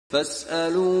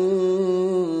فَاسْأَلُوا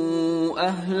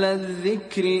أَهْلَ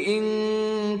الذِّكْرِ إِن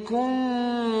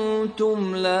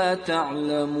كُنتُمْ لَا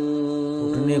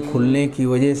تَعْلَمُونَ۔ گھٹنے کھلنے کی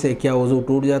وجہ سے کیا وضو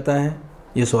ٹوٹ جاتا ہے؟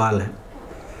 یہ سوال ہے۔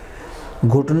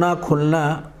 گھٹنا کھلنا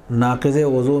ناقض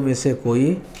وضو میں سے کوئی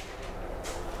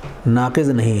ناقض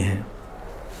نہیں ہے،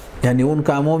 یعنی ان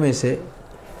کاموں میں سے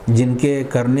جن کے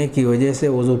کرنے کی وجہ سے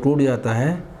وضو ٹوٹ جاتا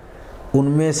ہے ان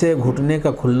میں سے گھٹنے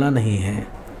کا کھلنا نہیں ہے۔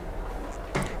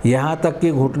 یہاں تک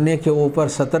کہ گھٹنے کے اوپر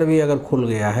سطر بھی اگر کھل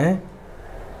گیا ہے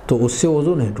تو اس سے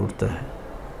وضو نہیں ٹوٹتا ہے۔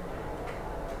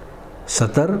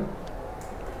 سطر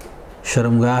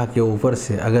شرمگاہ کے اوپر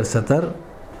سے اگر سطر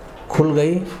کھل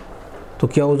گئی تو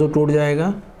کیا وضو ٹوٹ جائے گا؟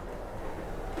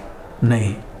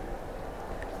 نہیں۔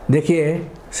 دیکھیے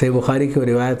صحیح بخاری کی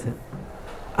روایت ہے،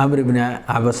 عمرو بن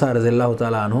عبسہ رضی اللہ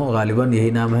تعالیٰ عنہ، غالباً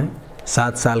یہی نام ہے،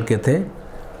 7 سال کے تھے،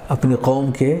 اپنی قوم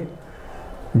کے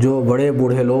جو بڑے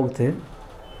بوڑھے لوگ تھے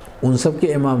ان سب کے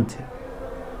امام تھے،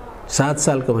 7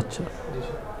 سال کا بچہ۔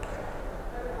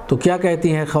 تو کیا کہتی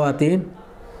ہیں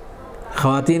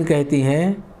خواتین کہتی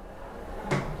ہیں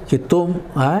کہ تم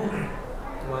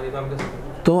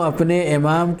اپنے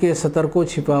امام کے سطر کو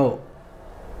چھپاؤ،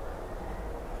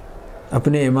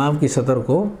 اپنے امام کی سطر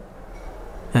کو،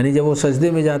 یعنی جب وہ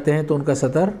سجدے میں جاتے ہیں تو ان کا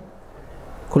سطر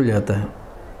کھل جاتا ہے،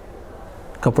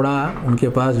 کپڑا ان کے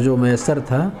پاس جو میسر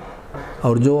تھا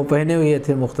اور جو وہ پہنے ہوئے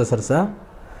تھے مختصر سا،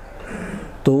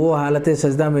 تو وہ حالت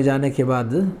سجدہ میں جانے کے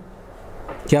بعد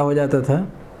کیا ہو جاتا تھا؟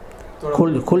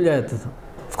 کھل جاتا تھا۔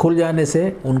 کھل جانے سے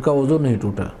ان کا وضو نہیں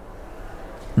ٹوٹا،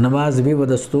 نماز بھی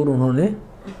بدستور انہوں نے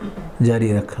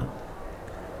جاری رکھا۔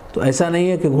 تو ایسا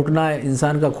نہیں ہے کہ گھٹنا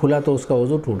انسان کا کھلا تو اس کا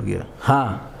وضو ٹوٹ گیا۔ ہاں،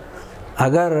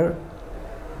 اگر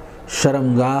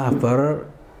شرمگاہ پر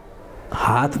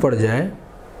ہاتھ پڑ جائے،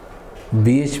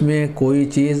 بیچ میں کوئی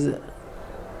چیز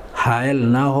حائل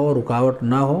نہ ہو، رکاوٹ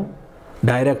نہ ہو،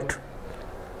 ڈائریکٹ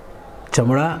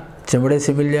چمڑے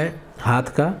سے مل جائے ہاتھ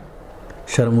کا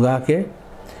شرمگاہ کے،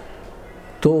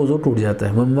 تو وضو ٹوٹ جاتا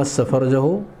ہے۔ من مس فرجہ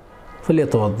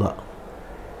فلیتوضأ،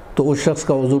 تو اس شخص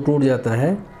کا وضو ٹوٹ جاتا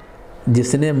ہے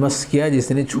جس نے مس کیا،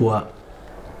 جس نے چھوا،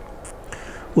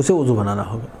 اسے وضو بنانا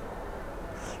ہوگا۔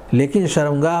 لیکن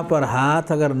شرمگاہ پر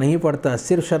ہاتھ اگر نہیں پڑتا،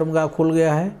 صرف شرمگاہ کھل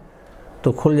گیا ہے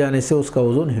تو کھل جانے سے اس کا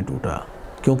وضو نہیں ٹوٹا،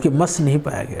 کیونکہ مس نہیں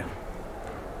پایا گیا۔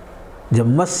 جب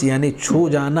مس یعنی چھو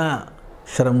جانا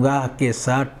شرمگاہ کے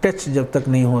ساتھ ٹچ جب تک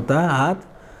نہیں ہوتا ہاتھ،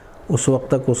 اس وقت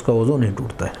تک اس کا وضو نہیں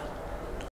ٹوٹتا ہے۔